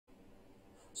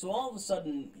So all of a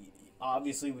sudden,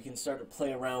 obviously, we can start to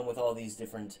play around with all these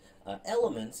different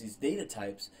elements, these data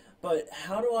types. But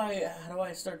how do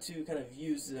I start to kind of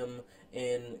use them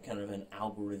in kind of an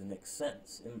algorithmic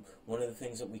sense? And one of the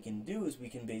things that we can do is we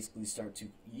can basically start to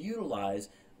utilize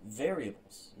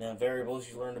variables. Now, variables,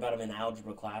 you learned about them in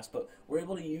algebra class, but we're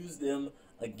able to use them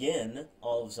again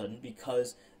all of a sudden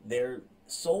because their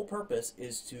sole purpose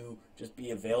is to just be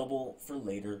available for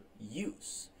later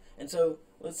use. And so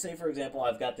let's say, for example,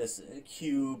 I've got this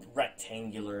cube,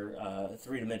 rectangular,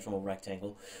 three-dimensional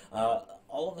rectangle.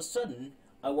 All of a sudden,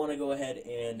 I want to go ahead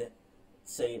and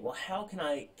say, well, how can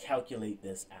I calculate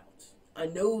this out? I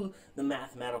know the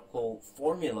mathematical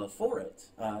formula for it.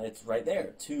 It's right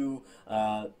there. 2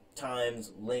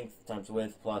 times length times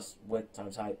width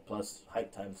times height plus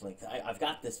height times length. I've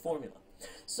got this formula.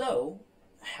 So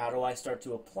how do I start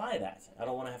to apply that? I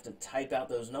don't want to have to type out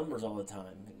those numbers all the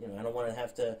time. I don't want to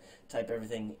have to type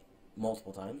everything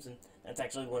multiple times, and that's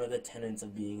actually one of the tenets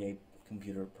of being a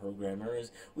computer programmer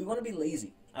is we want to be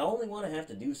lazy. I only want to have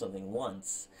to do something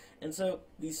once. And so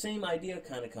the same idea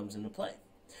kind of comes into play.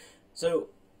 So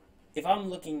if I'm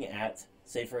looking at,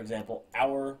 say for example,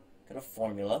 our kind of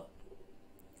formula,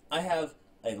 I have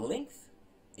a length,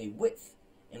 a width,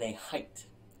 and a height.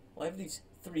 Well, I have these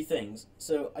 3 things,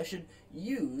 so I should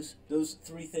use those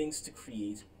 3 things to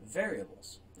create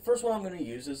variables. The first one I'm going to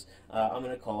use is, I'm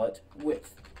going to call it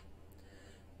width.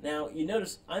 Now, you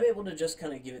notice I'm able to just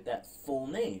kind of give it that full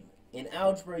name. In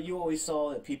algebra, you always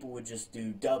saw that people would just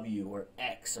do W or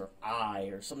X or I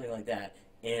or something like that,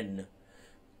 N.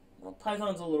 Well,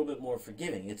 Python's a little bit more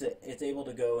forgiving. It's able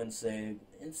to go and say,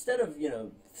 instead of,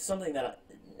 something that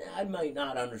I might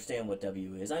not understand what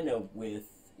W is, I know with,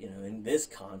 in this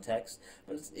context,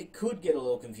 but it could get a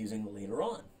little confusing later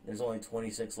on. There's only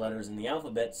 26 letters in the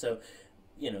alphabet, so,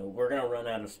 we're going to run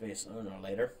out of space sooner or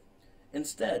later.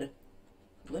 Instead,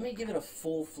 let me give it a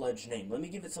full-fledged name. Let me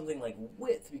give it something like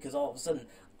width, because all of a sudden,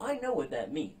 I know what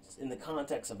that means. In the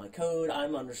context of my code,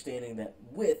 I'm understanding that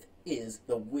width is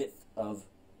the width of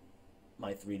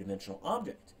my 3-dimensional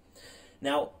object.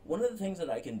 Now, one of the things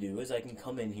that I can do is I can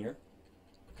come in here,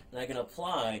 and I can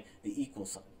apply the equal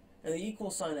sign. And the equal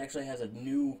sign actually has a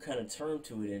new kind of term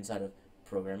to it inside of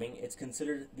programming. It's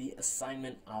considered the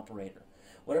assignment operator.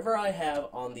 Whatever I have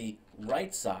on the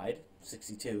right side,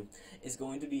 62, is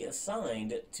going to be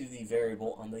assigned to the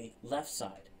variable on the left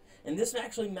side. And this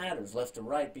actually matters, left to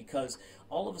right, because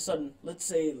all of a sudden, let's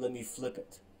say, let me flip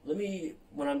it.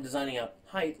 When I'm designing out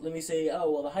height, let me say,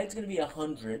 oh, well, the height's going to be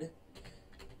 100.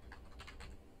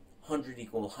 100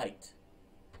 equal height.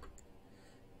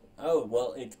 Oh,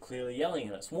 well, it's clearly yelling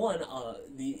at us.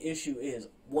 The issue is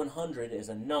 100 is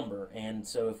a number, and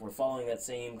so if we're following that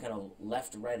same kind of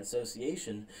left-to-right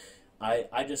association,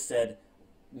 I just said,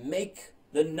 make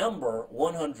the number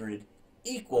 100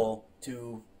 equal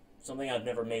to something I've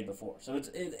never made before. So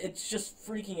it's just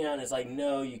freaking out, and it's like,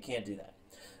 no, you can't do that.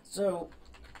 So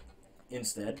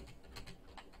instead,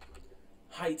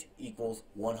 height equals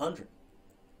 100.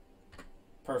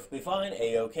 Perfectly fine,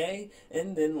 A-OK.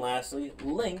 And then lastly,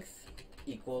 length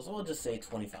equals, we'll just say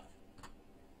 25.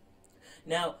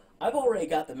 Now, I've already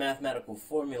got the mathematical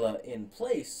formula in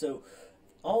place, so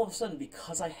all of a sudden,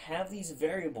 because I have these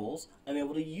variables, I'm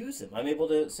able to use them. I'm able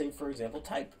to, say, for example,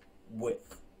 type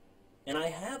width. And I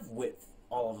have width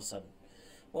all of a sudden.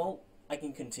 Well, I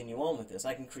can continue on with this.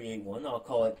 I can create one. I'll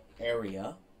call it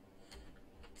area.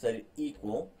 Set it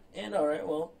equal. And all right,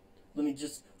 well, let me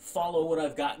just follow what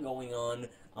I've got going on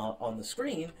the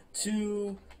screen.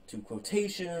 Two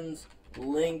quotations,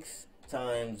 length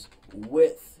times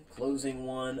width, closing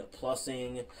one,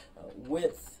 plussing,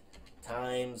 width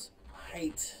times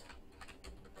height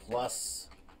plus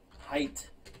height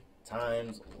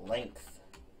times length.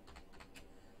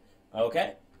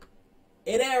 Okay.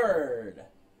 It errored.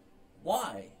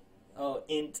 Why? Oh,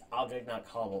 int object not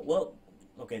callable. Well,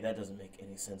 okay, that doesn't make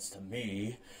any sense to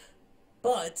me.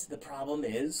 But the problem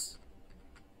is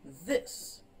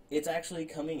this. It's actually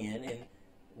coming in, and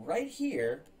right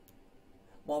here,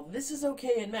 while this is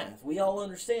okay in math, we all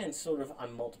understand sort of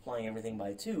I'm multiplying everything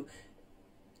by 2.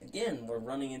 Again, we're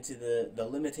running into the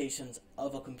limitations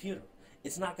of a computer.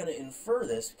 It's not going to infer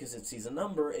this because it sees a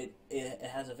number. It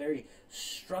has a very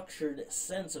structured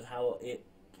sense of how it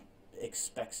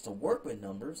expects to work with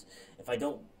numbers. If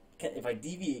I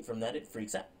deviate from that, it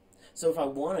freaks out. So if I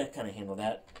want to kind of handle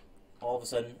that, all of a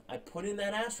sudden I put in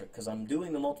that asterisk because I'm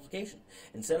doing the multiplication.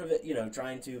 Instead of it,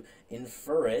 trying to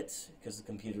infer it, because the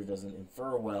computer doesn't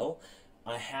infer well,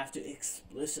 I have to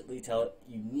explicitly tell it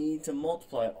you need to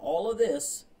multiply all of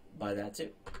this by that too.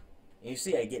 And you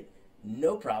see I get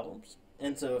no problems.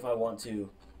 And so if I want to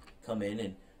come in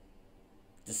and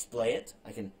display it.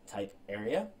 I can type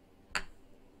area,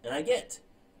 and I get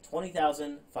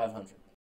 20,500.